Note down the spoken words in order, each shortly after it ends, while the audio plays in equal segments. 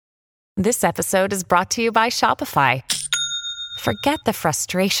This episode is brought to you by Shopify. Forget the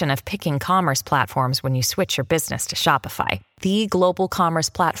frustration of picking commerce platforms when you switch your business to Shopify, the global commerce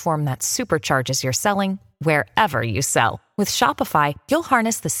platform that supercharges your selling wherever you sell. With Shopify, you'll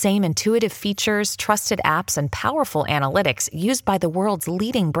harness the same intuitive features, trusted apps, and powerful analytics used by the world's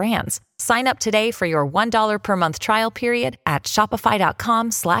leading brands. Sign up today for your $1 per month trial period at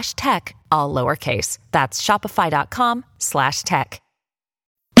shopify.com/tech, all lowercase. That's shopify.com/tech.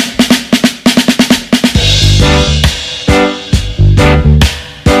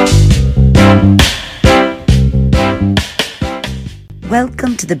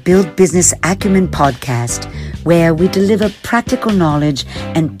 Welcome to the Build Business Acumen podcast, where we deliver practical knowledge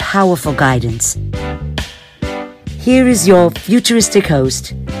and powerful guidance. Here is your futuristic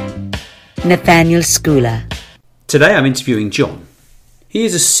host, Nathaniel Schooler. Today I'm interviewing John. He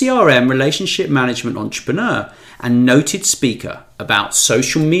is a CRM relationship management entrepreneur and noted speaker about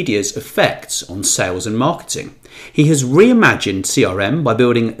social media's effects on sales and marketing. He has reimagined CRM by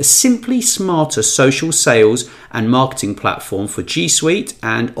building a simply smarter social sales and marketing platform for G Suite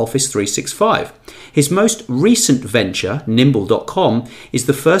and Office 365. His most recent venture, Nimble.com, is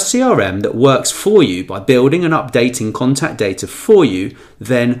the first CRM that works for you by building and updating contact data for you,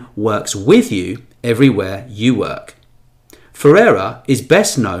 then works with you everywhere you work. Ferrara is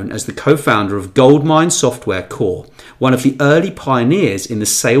best known as the co-founder of Goldmine Software Core, one of the early pioneers in the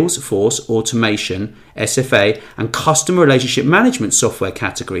Salesforce automation, SFA, and customer relationship management software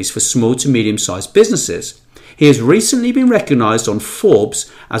categories for small to medium-sized businesses. He has recently been recognized on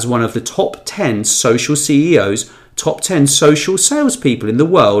Forbes as one of the top 10 social CEOs, top 10 social salespeople in the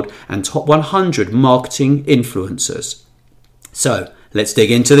world, and top 100 marketing influencers. So, let's dig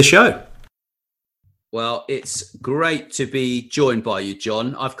into the show. Well, it's great to be joined by you,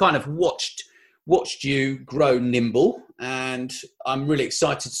 John. I've kind of watched you grow Nimble, and I'm really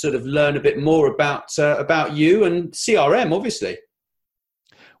excited to sort of learn a bit more about you and CRM, obviously.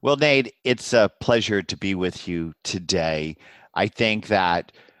 Well, Nate, it's a pleasure to be with you today. I think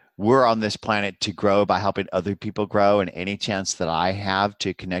that we're on this planet to grow by helping other people grow, and any chance that I have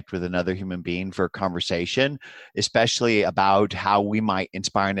to connect with another human being for a conversation, especially about how we might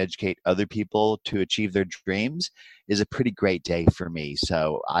inspire and educate other people to achieve their dreams, is a pretty great day for me.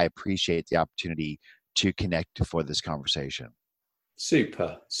 So I appreciate the opportunity to connect for this conversation.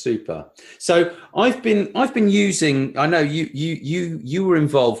 Super. So I've been using. I know you were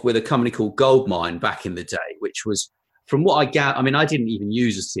involved with a company called Goldmine back in the day, which was, from what I gather, I mean, I didn't even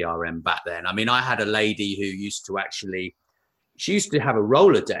use a CRM back then. I mean, I had a lady who used to have a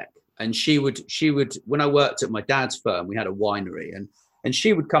Rolodeck, and she would, when I worked at my dad's firm, we had a winery, and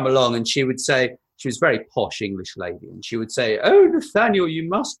she would come along and she would say, she was a very posh English lady, and she would say, "Oh, Nathaniel, you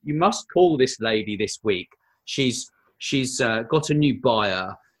must call this lady this week. She's got a new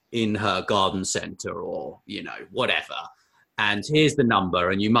buyer in her garden centre, or, whatever. And here's the number,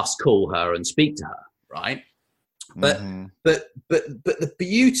 and you must call her and speak to her," right? But the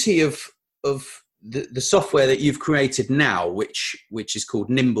beauty of the software that you've created now, which is called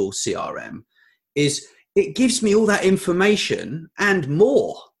Nimble CRM, is it gives me all that information and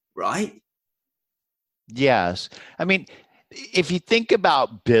more, right? Yes. I mean, if you think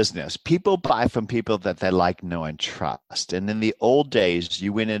about business, people buy from people that they like, know, and trust. And in the old days,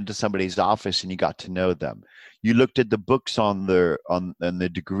 you went into somebody's office and you got to know them. You looked at the books on the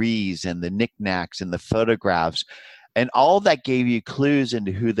degrees and the knickknacks and the photographs, and all that gave you clues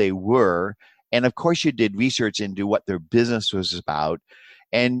into who they were. And of course, you did research into what their business was about.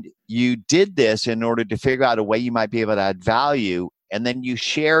 And you did this in order to figure out a way you might be able to add value. And then you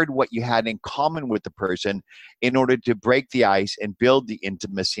shared what you had in common with the person in order to break the ice and build the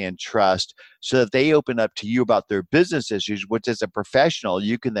intimacy and trust, so that they open up to you about their business issues, which as a professional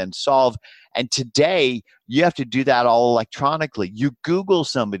you can then solve. And today you have to do that all electronically. You Google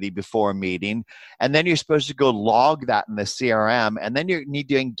somebody before a meeting, and then you're supposed to go log that in the CRM, and then you need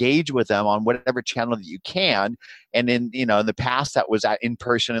to engage with them on whatever channel that you can. And in the past, that was in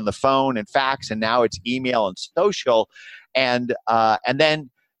person, in the phone and fax, and now it's email and social. And then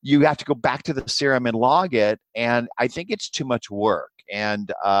you have to go back to the CRM and log it. And I think it's too much work.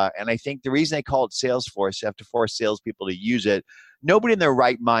 And I think the reason they call it Salesforce, you have to force salespeople to use it. Nobody in their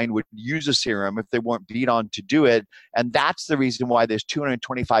right mind would use a CRM if they weren't beat on to do it. And that's the reason why there's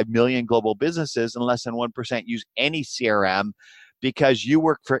 225 million global businesses and less than 1% use any CRM, because you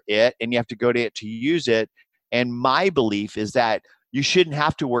work for it and you have to go to it to use it. And my belief is that you shouldn't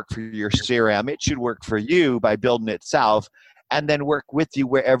have to work for your CRM. It should work for you by building itself. and then work with you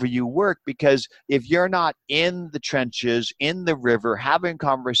wherever you work. Because if you're not in the trenches, in the river, having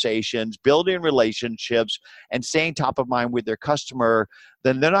conversations, building relationships, and staying top of mind with their customer,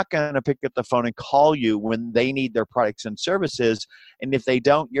 then they're not going to pick up the phone and call you when they need their products and services. And if they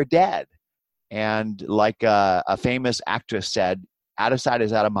don't, you're dead. And like a famous actress said, out of sight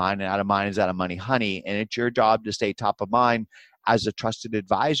is out of mind, and out of mind is out of money, honey. And it's your job to stay top of mind as a trusted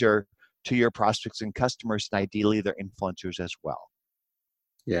advisor to your prospects and customers, and ideally their influencers as well.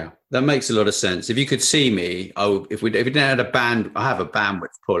 Yeah, that makes a lot of sense. If you could see me, if we didn't have a band, I have a bandwidth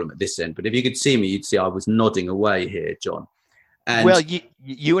problem at this end, but if you could see me, you'd see I was nodding away here, John. And well,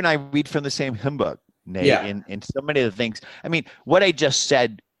 you and I read from the same hymn book, Nate, yeah. in so many of the things. I mean, what I just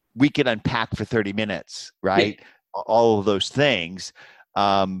said, we could unpack for 30 minutes, right? Yeah. All of those things.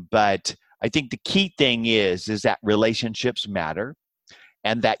 But I think the key thing is that relationships matter,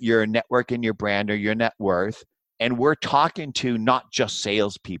 and that your network and your brand are your net worth. And we're talking to not just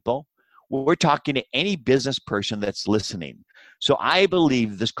salespeople. We're talking to any business person that's listening. So I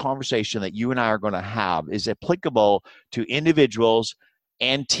believe this conversation that you and I are going to have is applicable to individuals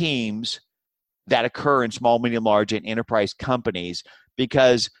and teams that occur in small, medium, large, and enterprise companies,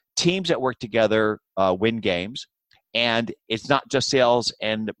 because teams that work together win games. And it's not just sales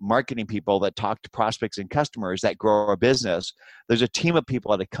and marketing people that talk to prospects and customers that grow a business. There's a team of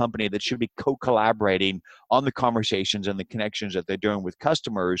people at a company that should be co-collaborating on the conversations and the connections that they're doing with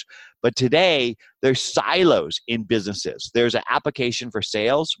customers. But today, there's silos in businesses. There's an application for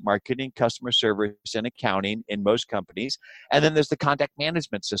sales, marketing, customer service, and accounting in most companies. And then there's the contact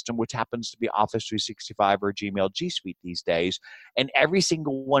management system, which happens to be Office 365 or Gmail G Suite these days. And every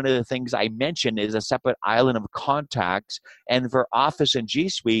single one of the things I mentioned is a separate island of contacts. And for Office and G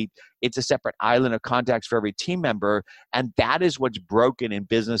Suite, it's a separate island of contacts for every team member. And that is what's broken in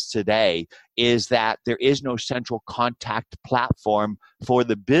business today, is that there is no central contact platform for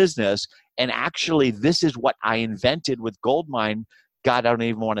the business. And actually, this is what I invented with Goldmine. God, I don't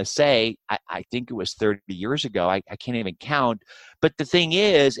even want to say, I think it was 30 years ago. I can't even count. But the thing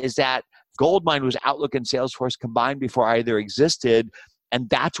is that Goldmine was Outlook and Salesforce combined before either existed. And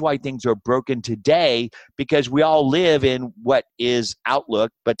that's why things are broken today, because we all live in what is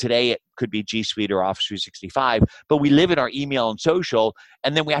Outlook, but today it could be G Suite or Office 365. But we live in our email and social,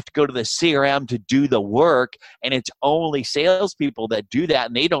 and then we have to go to the CRM to do the work. And it's only salespeople that do that,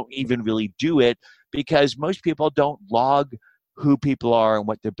 and they don't even really do it because most people don't log who people are and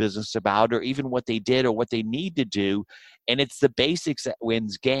what their business is about, or even what they did or what they need to do. And it's the basics that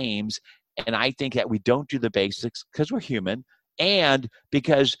wins games. And I think that we don't do the basics because we're human, and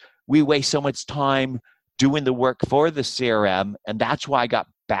because we waste so much time doing the work for the CRM. And that's why I got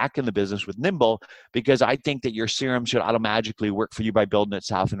back in the business with Nimble, because I think that your CRM should automatically work for you by building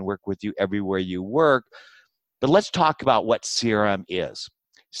itself and work with you everywhere you work. But let's talk about what CRM is.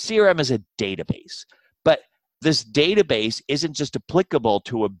 CRM is a database, but this database isn't just applicable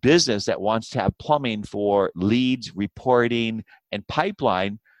to a business that wants to have plumbing for leads, reporting, and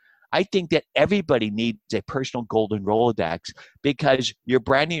pipeline. I think that everybody needs a personal golden Rolodex, because your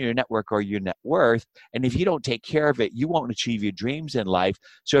branding, your network, or your net worth. And if you don't take care of it, you won't achieve your dreams in life.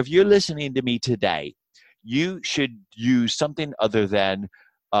 So if you're listening to me today, you should use something other than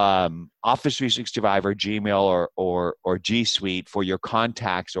Office 365 or Gmail or G Suite for your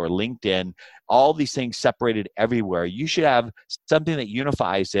contacts, or LinkedIn, all these things separated everywhere. You should have something that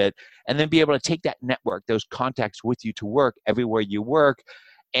unifies it, and then be able to take that network, those contacts with you to work everywhere you work.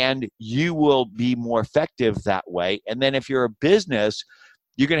 And you will be more effective that way. And then if you're a business,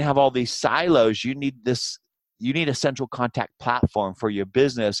 you're going to have all these silos. You need a central contact platform for your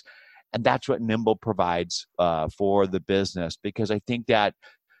business. And that's what Nimble provides for the business. Because I think that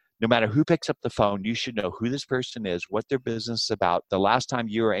no matter who picks up the phone, you should know who this person is, what their business is about, the last time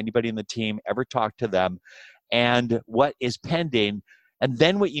you or anybody in the team ever talked to them, and what is pending. And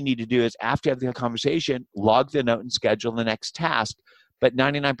then what you need to do is, after you have the conversation, log the note and schedule the next task. But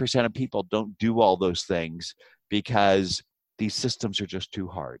 99% of people don't do all those things because these systems are just too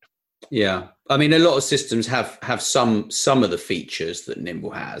hard. Yeah. I mean, a lot of systems have some of the features that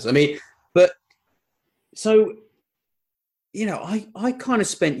Nimble has. I mean, but so, you know, I kind of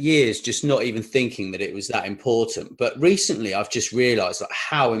spent years just not even thinking that it was that important. But recently I've just realized like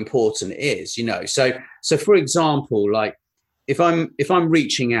how important it is, you know. So for example, like if I'm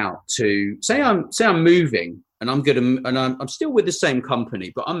reaching out to, say I'm moving, and I'm still with the same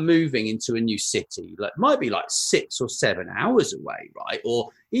company, but I'm moving into a new city. Like, might be like 6 or 7 hours away, right? Or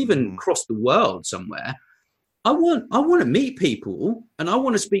even across the world somewhere. I want to meet people, and I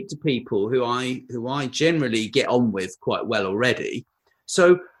want to speak to people who I generally get on with quite well already.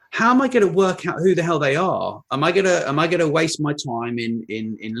 So how am I going to work out who the hell they are? Am I going to waste my time in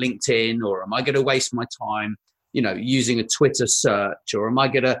LinkedIn, or am I going to waste my time, using a Twitter search, or am I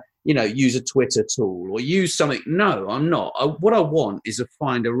going to, use a Twitter tool or use something? No, I'm not. What I want is to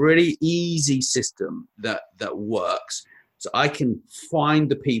find a really easy system that works, so I can find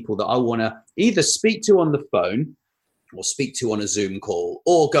the people that I want to either speak to on the phone or speak to on a Zoom call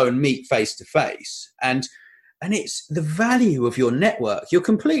or go and meet face to face. And it's the value of your network. You're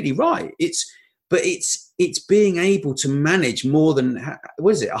completely right. It's being able to manage more than,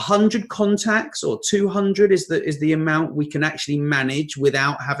 what is it, 100 contacts, or 200 is the amount we can actually manage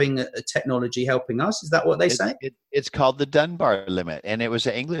without having a technology helping us. Is that what they say? It's called the Dunbar limit, and it was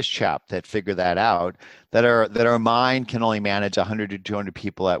an English chap that figured that out. That our mind can only manage 100 to 200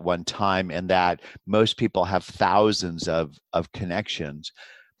 people at one time, and that most people have thousands of connections.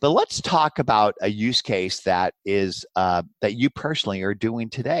 But let's talk about a use case that is that you personally are doing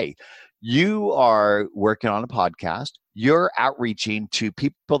today. You are working on a podcast. You're outreaching to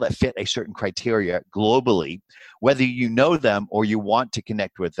people that fit a certain criteria globally, whether you know them or you want to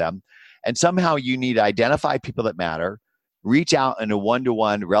connect with them. And somehow you need to identify people that matter, reach out in a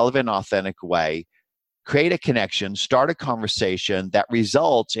one-to-one, relevant, authentic way, create a connection, start a conversation that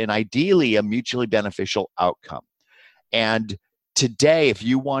results in ideally a mutually beneficial outcome. And today, if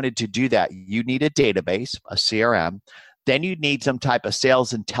you wanted to do that, you need a database, a CRM. Then you need some type of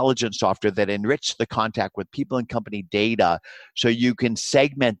sales intelligence software that enriches the contact with people and company data, so you can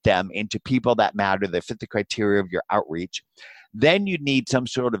segment them into people that matter, that fit the criteria of your outreach. Then you need some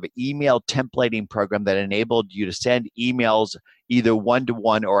sort of email templating program that enabled you to send emails either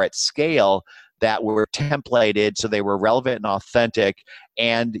one-to-one or at scale that were templated so they were relevant and authentic,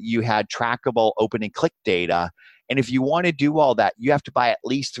 and you had trackable open and click data. And if you want to do all that, you have to buy at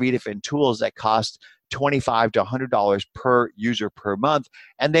least 3 different tools that cost $25 to $100 per user per month,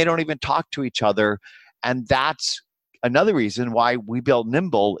 and they don't even talk to each other. And that's another reason why we built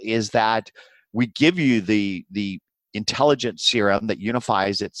Nimble, is that we give you the intelligent CRM that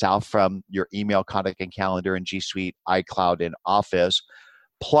unifies itself from your email, contact, and calendar, and G Suite, iCloud, and Office,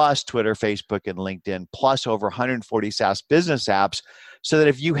 plus Twitter, Facebook, and LinkedIn, plus over 140 SaaS business apps, so that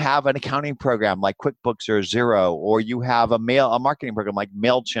if you have an accounting program like QuickBooks or Xero, or you have a marketing program like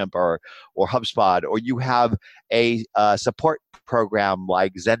MailChimp or HubSpot, or you have a support program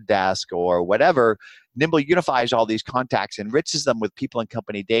like Zendesk or whatever, Nimble unifies all these contacts, enriches them with people and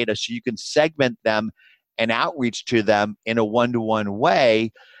company data, so you can segment them and outreach to them in a one-to-one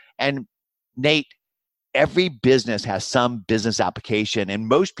way. And Nate, every business has some business application, and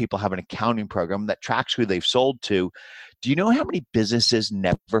most people have an accounting program that tracks who they've sold to. Do you know how many businesses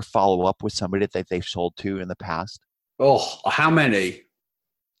never follow up with somebody that they've sold to in the past? Oh, how many?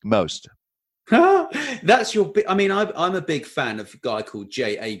 Most. That's your. I mean, I'm a big fan of a guy called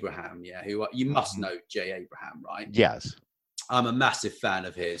Jay Abraham. Yeah, who you must know Jay Abraham, right? Yes. I'm a massive fan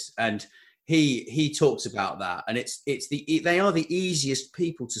of his, and he talks about that, and they are the easiest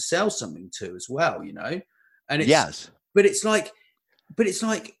people to sell something to as well, and it's, yes, but it's like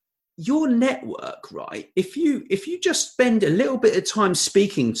your network, right? If you just spend a little bit of time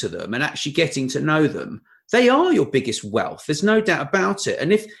speaking to them and actually getting to know them, they are your biggest wealth. There's no doubt about it.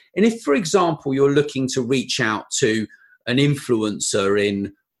 And if for example, you're looking to reach out to an influencer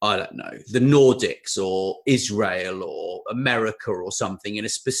in, I don't know, the Nordics or Israel or America or something, in a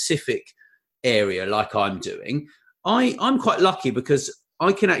specific area like I'm doing, I'm quite lucky because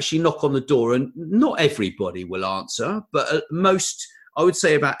I can actually knock on the door, and not everybody will answer, but most, I would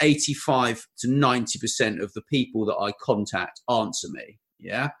say about 85 to 90% of the people that I contact answer me.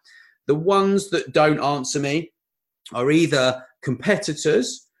 Yeah. The ones that don't answer me are either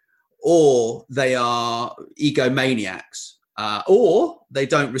competitors, or they are egomaniacs, or they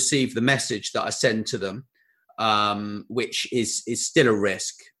don't receive the message that I send to them, which is still a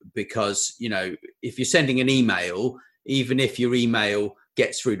risk, because, if you're sending an email, even if your email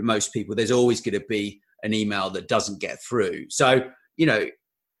gets through to most people, there's always going to be an email that doesn't get through. So,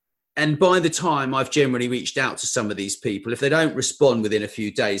 and by the time I've generally reached out to some of these people, if they don't respond within a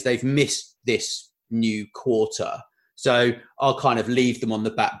few days, they've missed this new quarter. So I'll kind of leave them on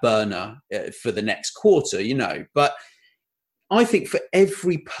the back burner for the next quarter, But I think for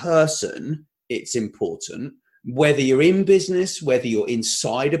every person, it's important, whether you're in business, whether you're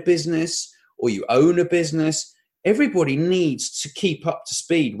inside a business or you own a business, everybody needs to keep up to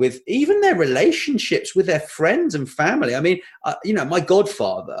speed with even their relationships with their friends and family. I mean, my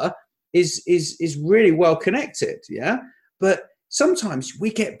godfather is really well connected. Yeah. But sometimes we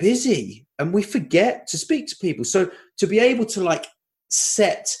get busy and we forget to speak to people. So to be able to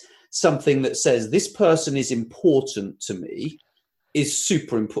set something that says this person is important to me, is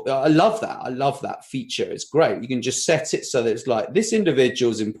super important. I love that. I love that feature. It's great. You can just set it so that it's like, this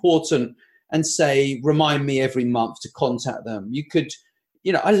individual is important, and say, remind me every month to contact them. You could,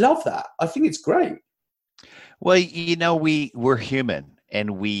 I love that. I think it's great. Well, we're human,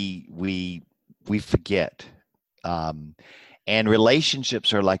 and we forget. And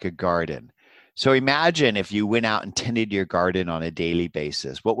relationships are like a garden. So imagine if you went out and tended your garden on a daily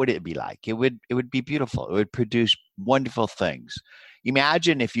basis. What would it be like? It would be beautiful. It would produce wonderful things.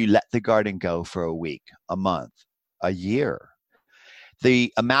 Imagine if you let the garden go for a week, a month, a year.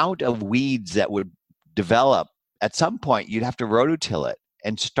 The amount of weeds that would develop, at some point you'd have to rototill it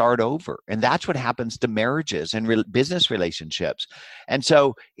and start over. And that's what happens to marriages and business relationships. And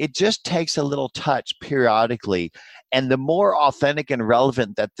so it just takes a little touch periodically. And the more authentic and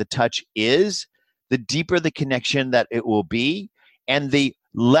relevant that the touch is, the deeper the connection that it will be, and the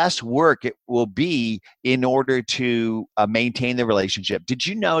less work it will be in order to maintain the relationship. Did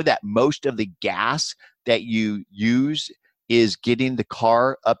you know that most of the gas that you use is getting the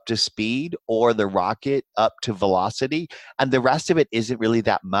car up to speed or the rocket up to velocity, and the rest of it isn't really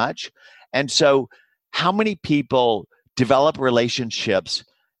that much? And so how many people develop relationships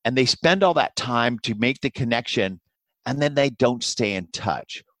and they spend all that time to make the connection, and then they don't stay in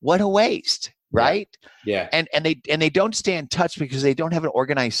touch? What a waste, right? Yeah. And they don't stay in touch because they don't have an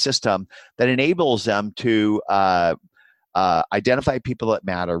organized system that enables them to identify people that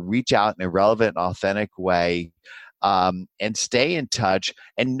matter, reach out in a relevant, authentic way, and stay in touch,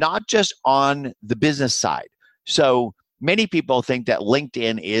 and not just on the business side. So many people think that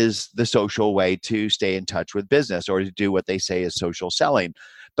LinkedIn is the social way to stay in touch with business, or to do what they say is social selling.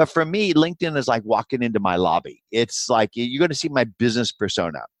 But for me, LinkedIn is like walking into my lobby. It's like you're going to see my business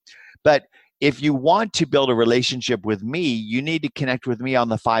persona. But if you want to build a relationship with me, you need to connect with me on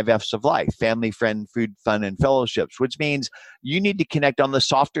the 5 F's of life: family, friend, food, fun, and fellowships, which means you need to connect on the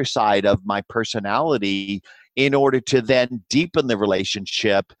softer side of my personality in order to then deepen the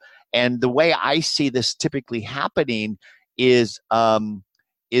relationship. And the way I see this typically happening is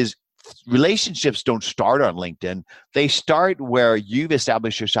relationships don't start on LinkedIn. They start where you've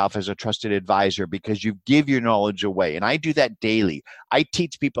established yourself as a trusted advisor because you give your knowledge away. And I do that daily. I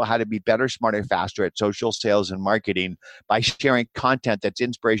teach people how to be better, smarter, faster at social sales and marketing by sharing content that's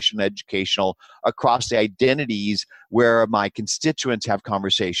inspirational, educational across the identities where my constituents have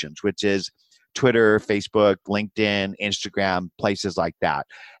conversations, which is Twitter, Facebook, LinkedIn, Instagram, places like that.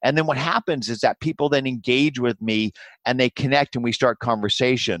 And then what happens is that people then engage with me and they connect and we start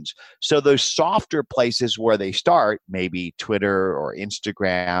conversations. So those softer places where they start, maybe Twitter or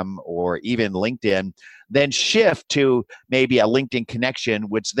Instagram or even LinkedIn, then shift to maybe a LinkedIn connection,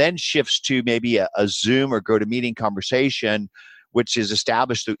 which then shifts to maybe a Zoom or GoToMeeting conversation, which is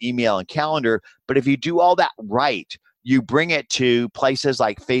established through email and calendar. But if you do all that right, you bring it to places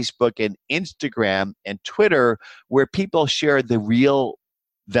like Facebook and Instagram and Twitter, where people share the real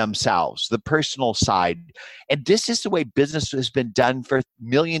themselves, the personal side. And this is the way business has been done for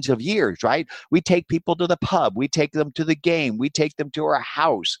millions of years, right? We take people to the pub, we take them to the game, we take them to our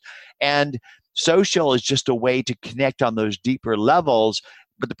house. And social is just a way to connect on those deeper levels.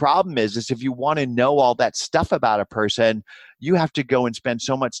 But the problem is if you want to know all that stuff about a person, you have to go and spend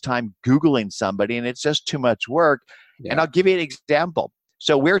so much time Googling somebody, and it's just too much work. Yeah. And I'll give you an example.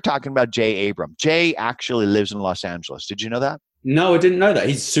 So we're talking about Jay Abram. Jay actually lives in Los Angeles. Did you know that? No, I didn't know that.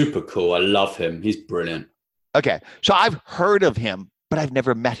 He's super cool. I love him. He's brilliant. Okay. So I've heard of him, but I've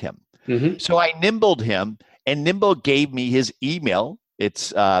never met him. Mm-hmm. So I Nimbled him, and Nimble gave me his email.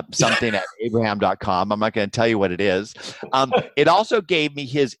 It's something at abraham.com. I'm not going to tell you what it is. It also gave me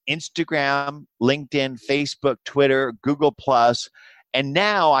his Instagram, LinkedIn, Facebook, Twitter, Google+. And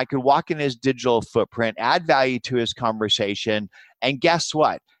now I could walk in his digital footprint, add value to his conversation. And guess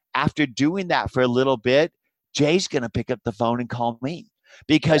what? After doing that for a little bit, Jay's going to pick up the phone and call me,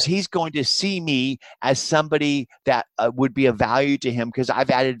 because he's going to see me as somebody that would be of value to him, because I've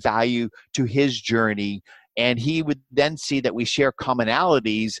added value to his journey. And he would then see that we share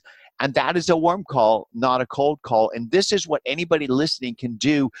commonalities. And that is a warm call, not a cold call. And this is what anybody listening can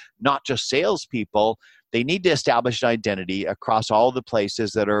do, not just salespeople. They need to establish an identity across all the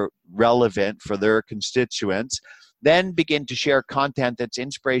places that are relevant for their constituents, then begin to share content that's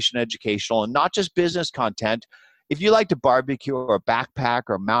inspirational, educational, and not just business content. If you like to barbecue or backpack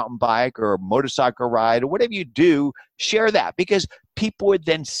or mountain bike or motorcycle ride or whatever you do, share that, because people would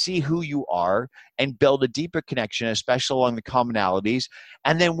then see who you are and build a deeper connection, especially along the commonalities.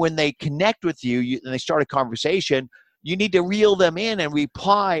 And then when they connect with you and they start a conversation, you need to reel them in and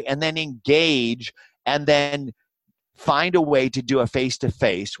reply and then engage, and then find a way to do a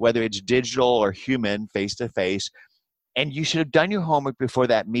face-to-face, whether it's digital or human face-to-face, And you should have done your homework before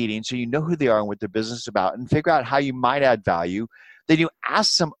that meeting so you know who they are and what their business is about and figure out how you might add value. Then you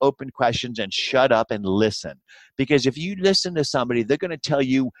ask some open questions and shut up and listen. Because if you listen to somebody, they're going to tell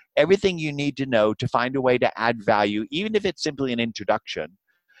you everything you need to know to find a way to add value, even if it's simply an introduction.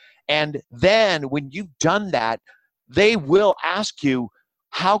 And then when you've done that, they will ask you,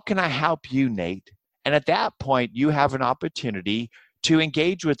 how can I help you, Nate? And at that point, you have an opportunity to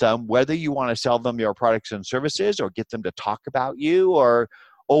engage with them, whether you want to sell them your products and services or get them to talk about you or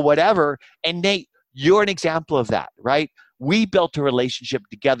whatever. And Nate, you're an example of that, right? We built a relationship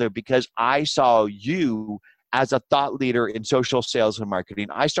together because I saw you as a thought leader in social sales and marketing.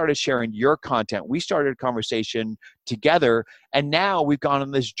 I started sharing your content. We started a conversation together, and now we've gone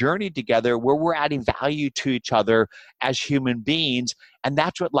on this journey together where we're adding value to each other as human beings, and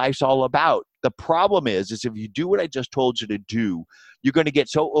that's what life's all about. The problem is if you do what I just told you to do, you're going to get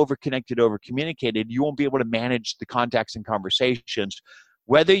so over-connected, over-communicated, you won't be able to manage the contacts and conversations,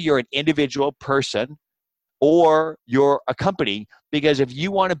 whether you're an individual person or you're a company. Because if you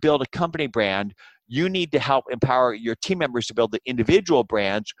want to build a company brand, you need to help empower your team members to build the individual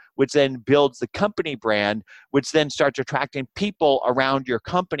brands, which then builds the company brand, which then starts attracting people around your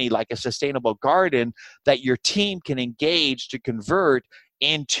company like a sustainable garden that your team can engage to convert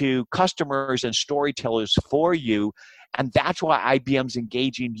into customers and storytellers for you. And that's why IBM's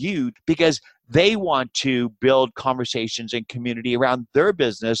engaging you, because they want to build conversations and community around their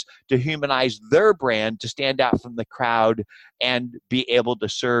business to humanize their brand, to stand out from the crowd and be able to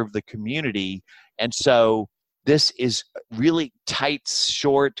serve the community. And so this is really tight,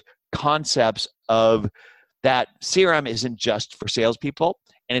 short concepts of that CRM isn't just for salespeople,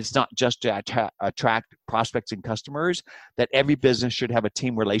 and it's not just to attract prospects and customers, that every business should have a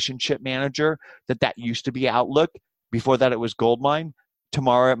team relationship manager, that used to be Outlook. Before that, it was Goldmine.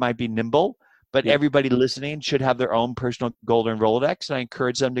 Tomorrow, it might be Nimble. But everybody listening should have their own personal Golden Rolodex, and I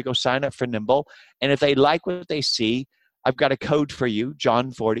encourage them to go sign up for Nimble. And if they like what they see, I've got a code for you,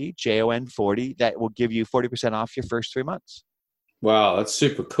 John40, JON40, that will give you 40% off your first 3 months. Wow, that's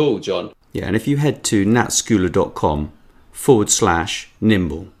super cool, John. Yeah, and if you head to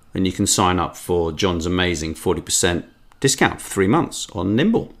natschooler.com/Nimble, and you can sign up for John's amazing 40% discount for 3 months on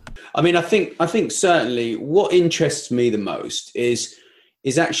Nimble. I mean, I think certainly what interests me the most is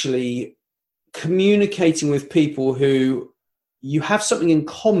actually communicating with people who you have something in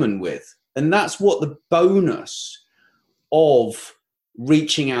common with. And that's what the bonus of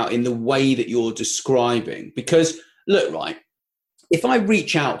reaching out in the way that you're describing. Because look, right, if I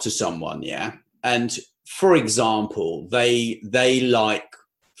reach out to someone, yeah, and for example, they like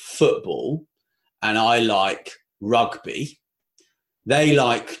football and I like rugby, they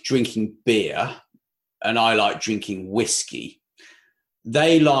like drinking beer and I like drinking whiskey,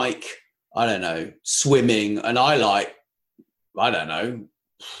 they like, I don't know, swimming and I like, I don't know,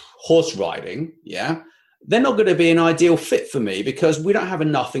 horse riding, yeah, they're not going to be an ideal fit for me because we don't have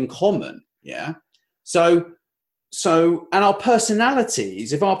enough in common, yeah. So and our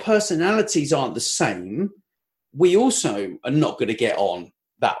personalities, if our personalities aren't the same, we also are not going to get on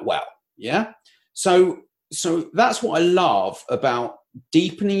that well, yeah. So that's what I love about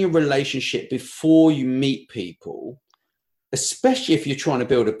deepening your relationship before you meet people, especially if you're trying to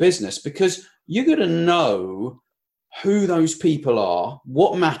build a business, because you're going to know who those people are,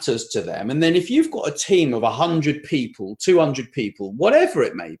 what matters to them. And then if you've got a team of 100 people, 200 people, whatever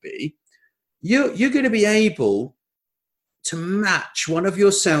it may be, you're going to be able to match one of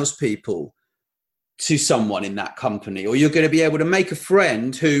your salespeople to someone in that company, or you're going to be able to make a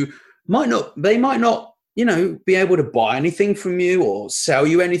friend who might not, you know, be able to buy anything from you or sell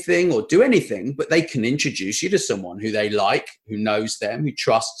you anything or do anything, but they can introduce you to someone who they like, who knows them, who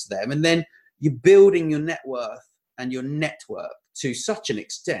trusts them. And then you're building your net worth and your network to such an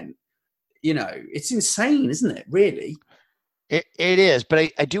extent, you know, it's insane, isn't it? Really? It is.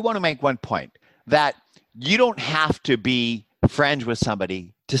 But I do want to make one point, that you don't have to be friends with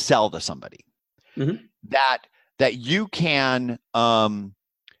somebody to sell to somebody. Mm-hmm. That you can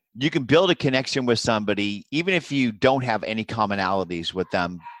build a connection with somebody, even if you don't have any commonalities with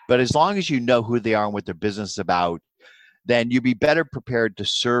them. But as long as you know who they are and what their business is about, then you'll be better prepared to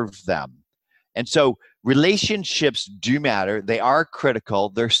serve them. And so relationships do matter. They are critical.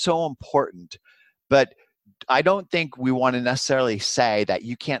 They're so important. But I don't think we want to necessarily say that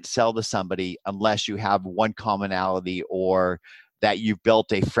you can't sell to somebody unless you have one commonality or that you've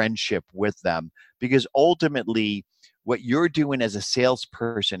built a friendship with them. Because ultimately, what you're doing as a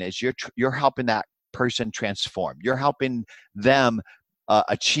salesperson is you're helping that person transform. You're helping them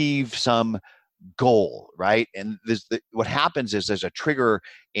achieve some goal, right? And what happens is there's a trigger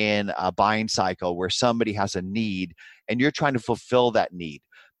in a buying cycle where somebody has a need and you're trying to fulfill that need.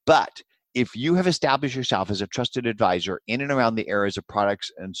 But if you have established yourself as a trusted advisor in and around the areas of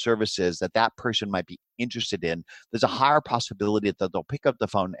products and services that person might be interested in, there's a higher possibility that they'll pick up the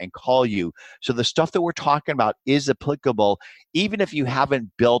phone and call you. So the stuff that we're talking about is applicable, even if you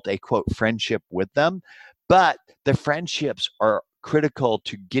haven't built a quote friendship with them. But the friendships are critical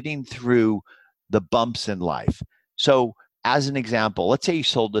to getting through the bumps in life. So as an example, let's say you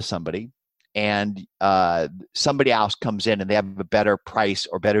sold to somebody and somebody else comes in and they have a better price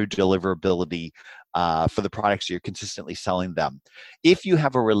or better deliverability for the products you're consistently selling them. If you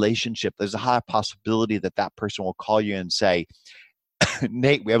have a relationship, there's a high possibility that person will call you and say,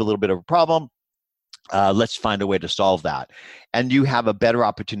 Nate, we have a little bit of a problem. Let's find a way to solve that. And you have a better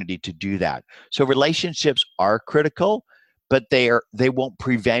opportunity to do that. So relationships are critical, but they won't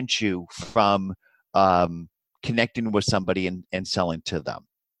prevent you from connecting with somebody and selling to them.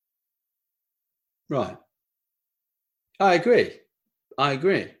 Right. I agree.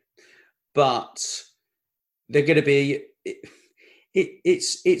 But they're going to be,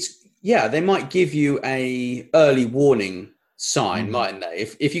 they might give you a early warning sign, mightn't they?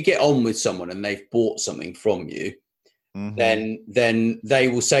 If you get on with someone and they've bought something from you, then they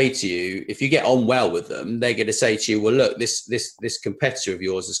will say to you, if you get on well with them, they're going to say to you, well, look, this competitor of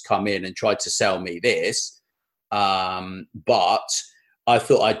yours has come in and tried to sell me this, but I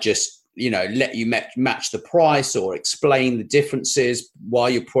thought I'd just let you match the price or explain the differences, why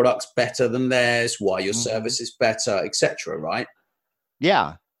your product's better than theirs, why your service is better, etc. Right?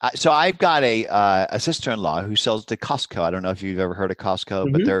 Yeah. So I've got a sister-in-law who sells to Costco. I don't know if you've ever heard of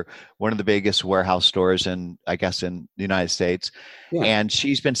Costco, but they're one of the biggest warehouse stores in the United States. Yeah. And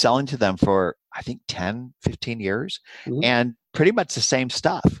she's been selling to them for, I think, 10, 15 years and pretty much the same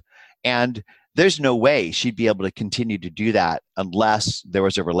stuff. And there's no way she'd be able to continue to do that unless there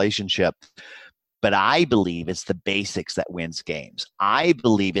was a relationship. But I believe it's the basics that wins games. I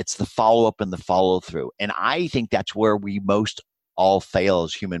believe it's the follow-up and the follow-through. And I think that's where we most all fail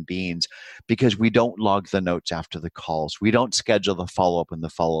as human beings, because we don't log the notes after the calls. We don't schedule the follow-up and the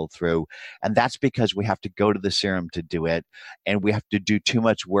follow-through. And that's because we have to go to the CRM to do it. And we have to do too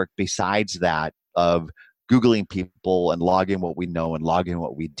much work besides that of Googling people and logging what we know and logging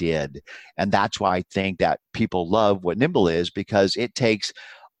what we did. And that's why I think that people love what Nimble is, because it takes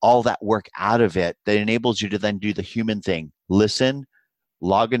all that work out of it that enables you to then do the human thing. Listen,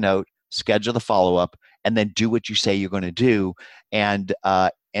 log a note, schedule the follow-up, and then do what you say you're going to do. And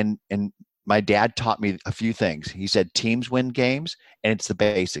my dad taught me a few things. He said teams win games, and it's the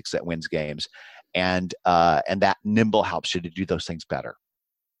basics that wins games. And that Nimble helps you to do those things better.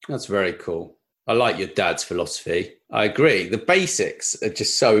 That's very cool. I like your dad's philosophy. I agree. The basics are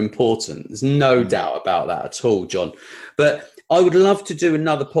just so important. There's no doubt about that at all, John. But I would love to do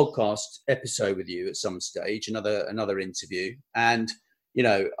another podcast episode with you at some stage, another interview. And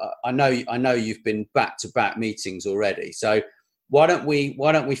I know you've been back-to-back meetings already. So why don't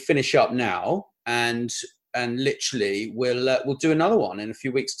we finish up now and literally we'll do another one in a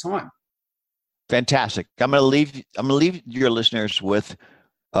few weeks' time. Fantastic. I'm going to leave your listeners with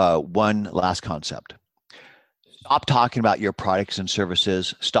one last concept. Stop talking about your products and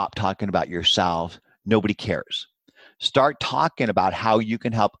services. Stop talking about yourself. Nobody cares. Start talking about how you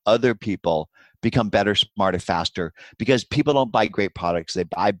can help other people become better, smarter, faster, because people don't buy great products. They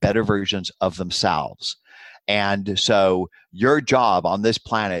buy better versions of themselves. And so your job on this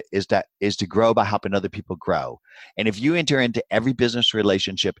planet is to grow by helping other people grow. And if you enter into every business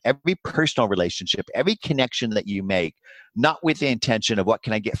relationship, every personal relationship, every connection that you make, not with the intention of what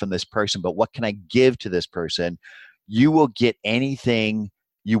can I get from this person, but what can I give to this person, you will get anything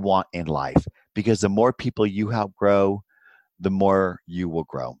you want in life, because the more people you help grow, the more you will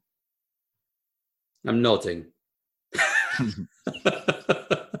grow. I'm nodding.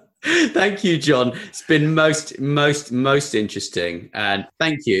 Thank you, John. It's been most interesting. And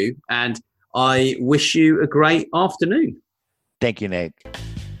thank you. And I wish you a great afternoon. Thank you, Nate.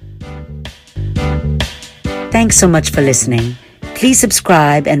 Thanks so much for listening. Please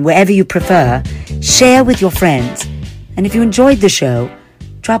subscribe, and wherever you prefer, share with your friends. And if you enjoyed the show,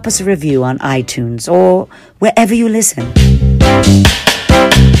 drop us a review on iTunes or wherever you listen.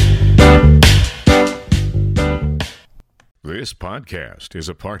 This podcast is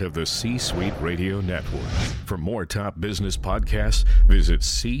a part of the C-Suite Radio Network. For more top business podcasts, visit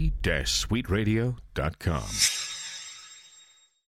c-suiteradio.com.